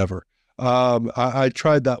 I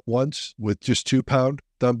tried that once with just 2-pound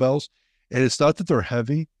dumbbells, and it's not that they're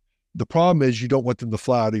heavy. The problem is you don't want them to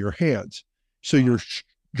fly out of your hands. So you're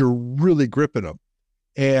really gripping them,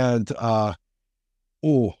 and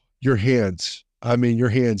your hands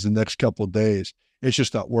the next couple of days, it's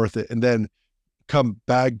just not worth it. And then come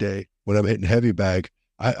bag day, when I'm hitting heavy bag,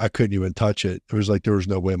 I couldn't even touch it. It was like there was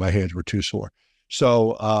no way, my hands were too sore.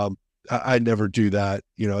 So I never do that.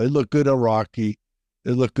 It looked good on Rocky.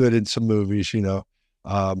 It looked good in some movies, and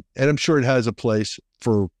I'm sure it has a place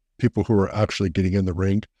for people who are actually getting in the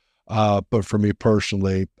ring. But for me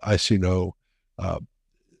personally, I see not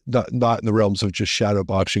in the realms of just shadow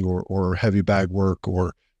boxing or heavy bag work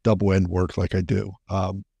or double end work like I do.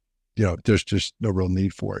 There's just no real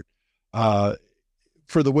need for it.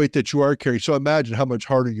 For the weight that you are carrying. So imagine how much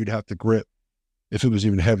harder you'd have to grip if it was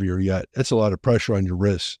even heavier yet. It's a lot of pressure on your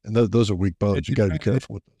wrists, and those are week bones. You got to be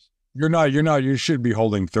careful with those. You should be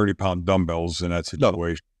holding 30-pound dumbbells in that situation. No.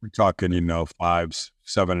 We're talking, 5s,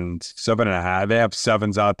 7.5. They have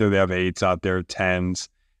 7s out there. They have 8s out there, 10s,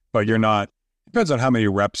 but you're not, depends on how many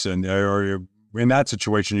reps or in that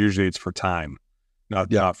situation, usually it's for time.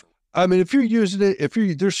 Not for, I mean, if you're using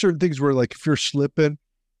it, there's certain things where, like, if you're slipping,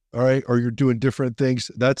 all right, or you're doing different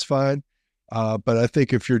things, that's fine. But I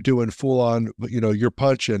think if you're doing full on, you're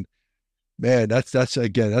punching, man, that's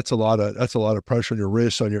a lot of pressure on your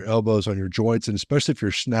wrists, on your elbows, on your joints. And especially if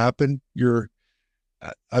you're snapping, you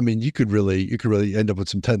could really end up with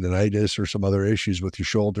some tendonitis or some other issues with your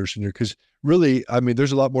shoulders because really,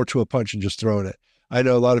 there's a lot more to a punch than just throwing it. I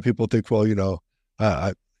know a lot of people think, well,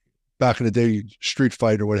 back in the day, street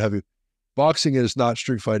fight or what have you, boxing is not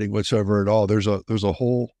street fighting whatsoever at all. There's a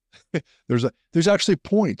whole there's actually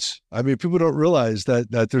points. I mean, people don't realize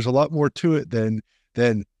that there's a lot more to it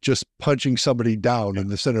than just punching somebody down in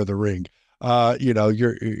the center of the ring.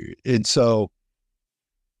 And so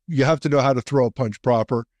you have to know how to throw a punch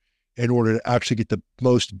proper in order to actually get the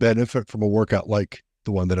most benefit from a workout like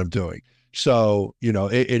the one that I'm doing. So,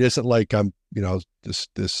 it isn't like I'm,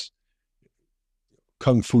 this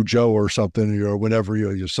Kung Fu Joe or something, or whenever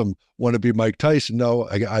you're some wannabe Mike Tyson. No,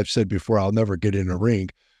 I've said before, I'll never get in a ring.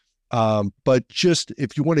 But just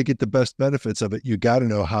if you want to get the best benefits of it, you got to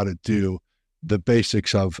know how to do the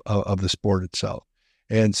basics of the sport itself.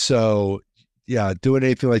 And so, yeah, doing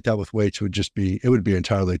anything like that with weights would be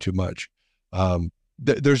entirely too much.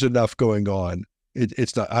 There's enough going on.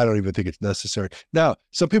 It's not, I don't even think it's necessary. Now,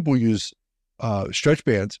 some people use stretch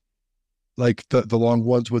bands, like the long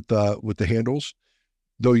ones with the handles.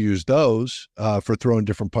 They'll use those for throwing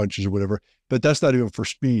different punches or whatever, but that's not even for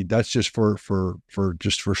speed. That's just for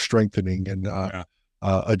strengthening and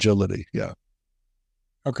agility. Yeah.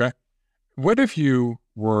 Okay. What if you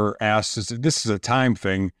were asked, this is a time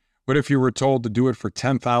thing, what if you were told to do it for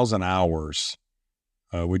 10,000 hours?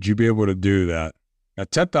 Would you be able to do that? Now,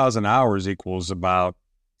 10,000 hours equals about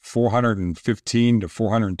 415 to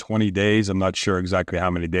 420 days. I'm not sure exactly how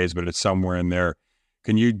many days, but it's somewhere in there.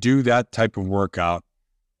 Can you do that type of workout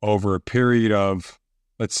over a period of,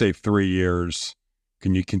 let's say, 3 years?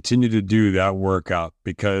 Can you continue to do that workout?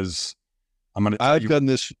 Because I've done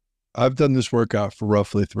this workout for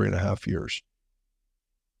roughly 3.5 years.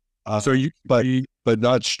 But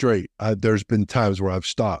not straight. There's been times where I've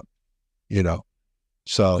stopped,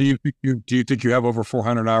 So do you think you have over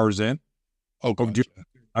 400 hours in? Oh,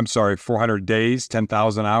 I'm sorry, 400 days,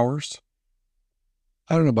 10,000 hours?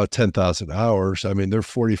 I don't know about 10,000 hours. I mean, they're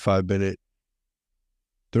 45 minute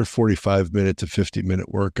to 50-minute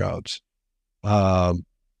workouts.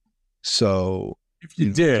 So if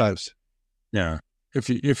you did,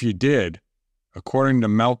 if you did, according to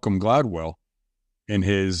Malcolm Gladwell, in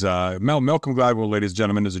his Malcolm Gladwell, ladies and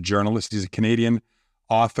gentlemen, is a journalist. He's a Canadian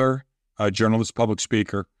author, a journalist, public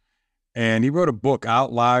speaker, and he wrote a book,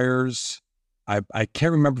 Outliers. I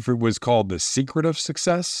can't remember if it was called The Secret of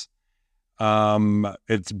Success.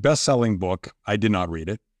 It's a best-selling book. I did not read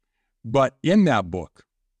it, but in that book,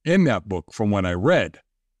 from what I read,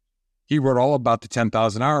 he wrote all about the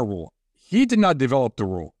 10,000 hour rule. He did not develop the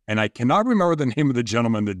rule, and I cannot remember the name of the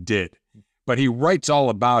gentleman that did, but he writes all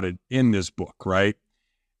about it in this book, right?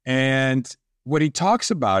 And what he talks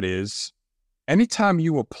about is anytime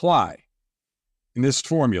you apply in this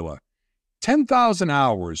formula, 10,000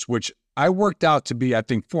 hours, which I worked out to be, I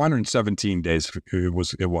think, 417 days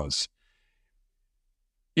it was.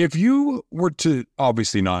 If you were to,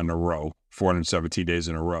 obviously not in a row, 417 days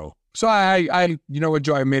in a row. So I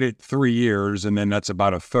made it 3 years, and then that's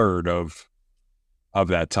about a third of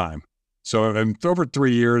that time. So over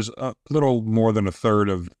 3 years, a little more than a third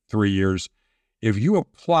of 3 years, if you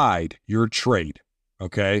applied your trade,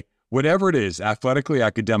 okay, whatever it is, athletically,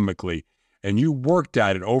 academically, and you worked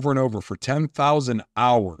at it over and over for 10,000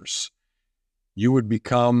 hours, you would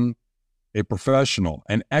become a professional,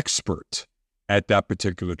 an expert at that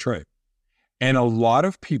particular trade. And a lot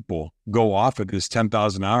of people go off at this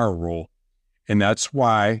 10,000 hour rule, and that's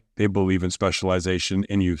why they believe in specialization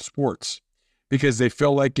in youth sports, because they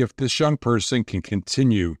feel like if this young person can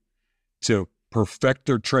continue to perfect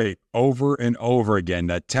their trade over and over again,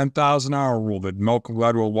 that 10,000 hour rule that Malcolm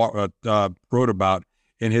Gladwell wrote about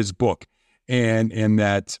in his book, and in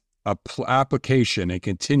that application and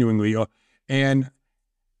continually, and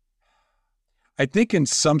I think in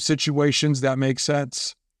some situations that makes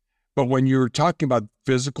sense. But when you're talking about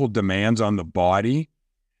physical demands on the body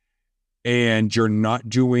and you're not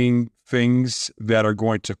doing things that are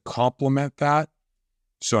going to complement that,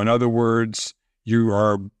 so in other words, you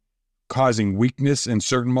are causing weakness in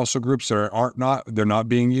certain muscle groups that they're not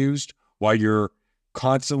being used, while you're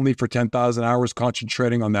constantly for 10,000 hours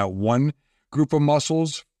concentrating on that one group of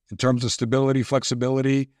muscles in terms of stability,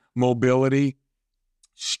 flexibility, mobility,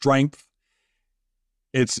 strength.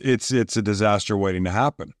 It's a disaster waiting to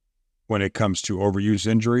happen when it comes to overuse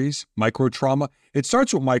injuries, micro trauma. It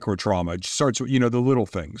starts with micro trauma. It starts with, the little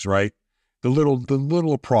things, right? The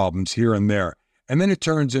little problems here and there. And then it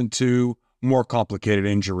turns into more complicated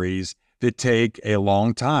injuries that take a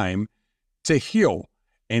long time to heal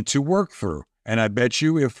and to work through. And I bet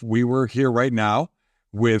you if we were here right now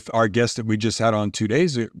with our guest that we just had on 2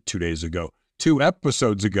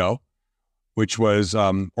 episodes ago, which was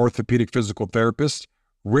orthopedic physical therapist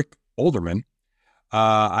Rick Olderman,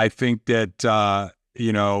 I think that,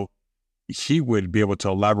 he would be able to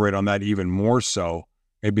elaborate on that even more so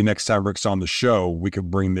maybe next time Rick's on the show, we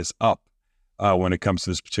could bring this up when it comes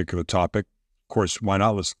to this particular topic. Of course, why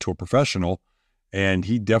not listen to a professional? And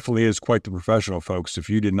he definitely is quite the professional, folks. If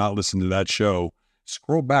you did not listen to that show,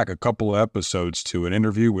 scroll back a couple of episodes to an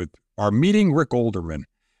interview with our meeting Rick Olderman,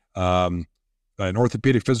 an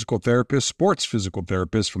orthopedic physical therapist, sports physical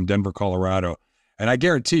therapist from Denver, Colorado. And I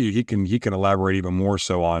guarantee you he can elaborate even more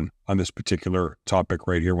so on this particular topic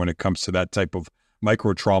right here when it comes to that type of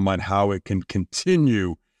micro trauma and how it can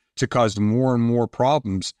continue to cause more and more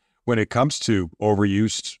problems when it comes to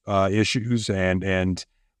overuse issues and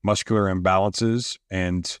muscular imbalances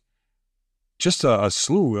and just a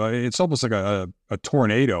slew. It's almost like a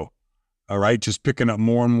tornado, all right? Just picking up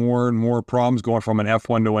more and more and more problems, going from an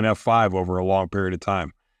F1 to an F5 over a long period of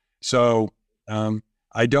time. So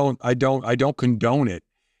I don't condone it.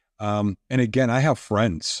 And again, I have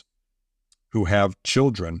friends who have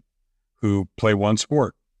children who play one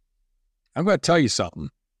sport. I'm going to tell you something.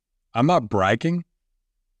 I'm not bragging,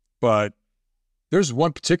 but there's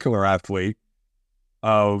one particular athlete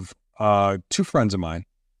of two friends of mine,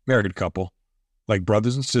 married couple, like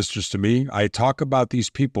brothers and sisters to me. I talk about these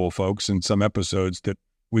people, folks, in some episodes that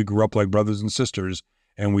we grew up like brothers and sisters,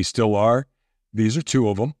 and we still are. These are two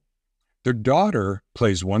of them. Their daughter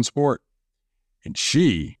plays one sport, and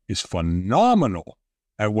she is phenomenal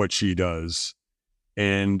at what she does.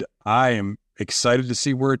 And I am excited to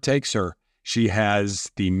see where it takes her. She has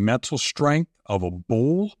the mental strength of a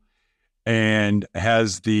bull and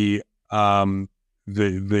has the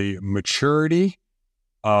maturity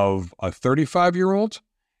of a 35-year-old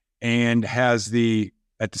and has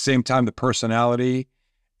at the same time, the personality,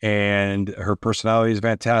 and her personality is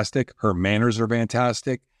fantastic. Her manners are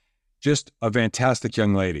fantastic. Just a fantastic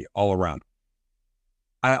young lady all around.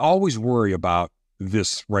 I always worry about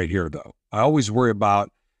this right here, though. I always worry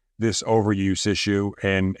about this overuse issue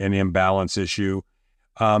and imbalance issue.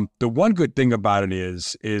 The one good thing about it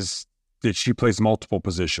is that she plays multiple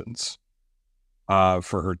positions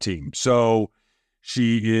for her team. So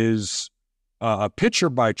she is a pitcher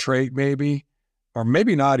by trade, maybe, or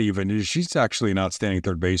maybe not even. She's actually an outstanding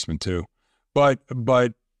third baseman too. But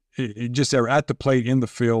just at the plate, in the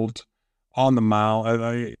field, on the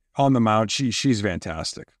mound, she's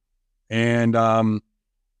fantastic. And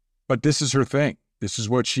but this is her thing. This is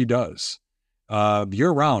what she does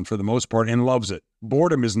year round for the most part, and loves it.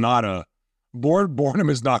 Boredom is not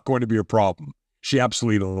going to be a problem. She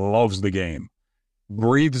absolutely loves the game,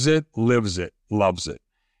 breathes it, lives it, loves it.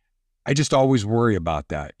 I just always worry about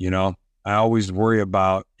that, you know. I always worry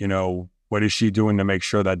about, you know, what is she doing to make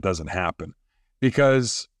sure that doesn't happen?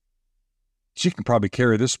 Because she can probably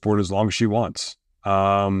carry this sport as long as she wants.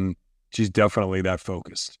 She's definitely that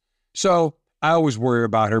focused. So I always worry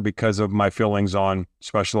about her because of my feelings on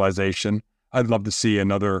specialization. I'd love to see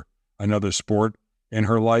another sport in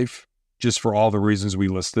her life, just for all the reasons we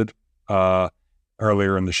listed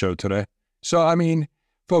earlier in the show today. So, I mean,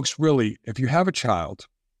 folks, really, if you have a child,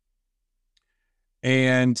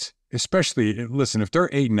 and especially, listen, if they're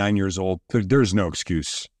 8 and 9 years old, there's no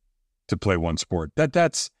excuse to play one sport.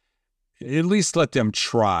 That's at least let them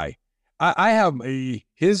try. I have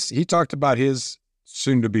he talked about his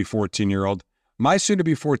soon-to-be 14-year-old. My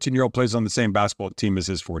soon-to-be 14-year-old plays on the same basketball team as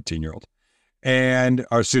his 14-year-old, and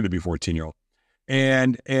our soon-to-be 14-year-old.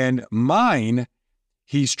 And mine,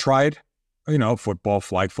 he's tried, you know, football,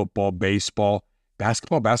 flag football, baseball,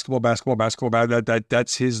 basketball. That's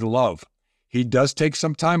his love. He does take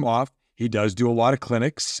some time off. He does do a lot of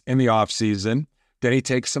clinics in the off season. Then he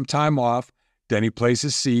takes some time off. Then he plays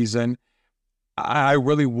his season. I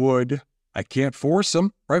really would. I can't force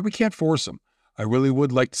him, right? We can't force him. I really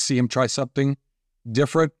would like to see him try something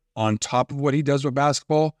different on top of what he does with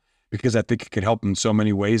basketball, because I think it could help him in so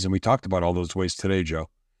many ways. And we talked about all those ways today, Joe.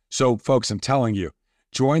 So, folks, I'm telling you,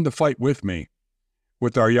 join the fight with me,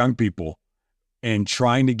 with our young people, and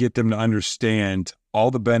trying to get them to understand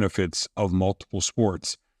all the benefits of multiple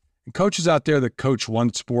sports. And coaches out there that coach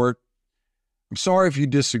one sport, I'm sorry if you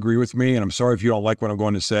disagree with me, and I'm sorry if you don't like what I'm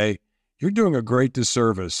going to say. You're doing a great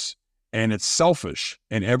disservice, and it's selfish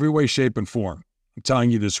in every way, shape, and form. I'm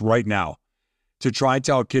telling you this right now. To try and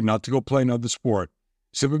tell a kid not to go play another sport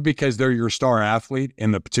simply because they're your star athlete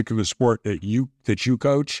in the particular sport that you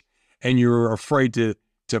coach, and you're afraid to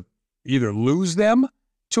either lose them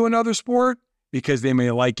to another sport because they may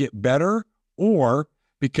like it better, or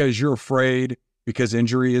because you're afraid because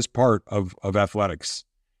injury is part of athletics.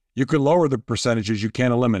 You can lower the percentages, you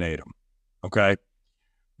can't eliminate them, okay?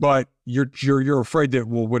 But you're afraid that,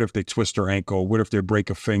 well, what if they twist their ankle? What if they break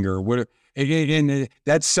a finger? And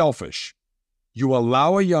that's selfish. You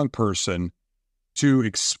allow a young person to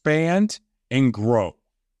expand and grow.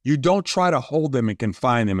 You don't try to hold them and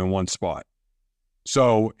confine them in one spot.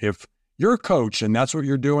 So if you're a coach and that's what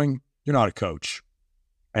you're doing, you're not a coach.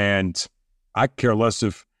 And I care less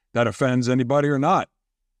if that offends anybody or not.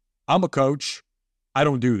 I'm a coach. I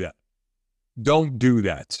don't do that. Don't do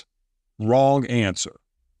that. Wrong answer.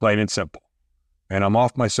 Plain and simple. And I'm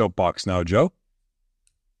off my soapbox now, Joe.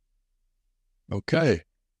 Okay.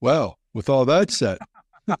 Well, with all that said.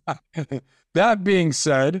 That being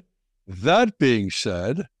said,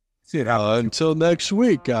 until next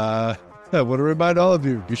week, I want to remind all of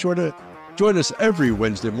you, be sure to join us every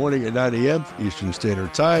Wednesday morning at 9 a.m. Eastern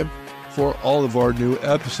Standard Time for all of our new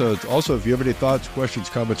episodes. Also, if you have any thoughts, questions,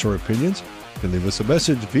 comments, or opinions, you can leave us a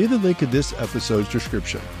message via the link in this episode's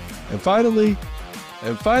description. And finally,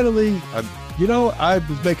 I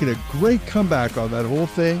was making a great comeback on that whole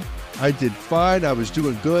thing. I did fine. I was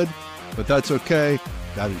doing good, but that's okay.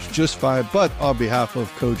 That is just fine. But on behalf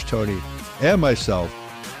of Coach Tony and myself,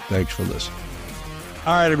 thanks for listening.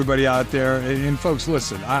 All right, everybody out there. And folks,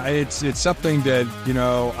 listen, it's something that,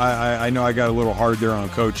 I know I got a little hard there on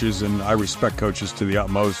coaches, and I respect coaches to the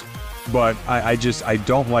utmost, but I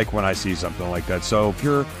don't like when I see something like that. So if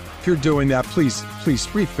you're doing that, please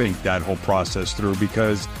rethink that whole process through,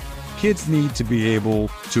 because kids need to be able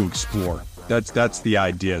to explore. That's the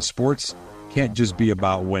idea. Sports can't just be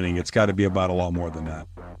about winning. It's got to be about a lot more than that.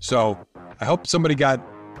 So I hope somebody got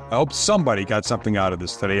something out of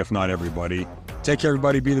this today, if not everybody. Take care,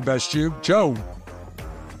 everybody. Be the best you. Joe,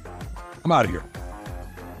 I'm out of here.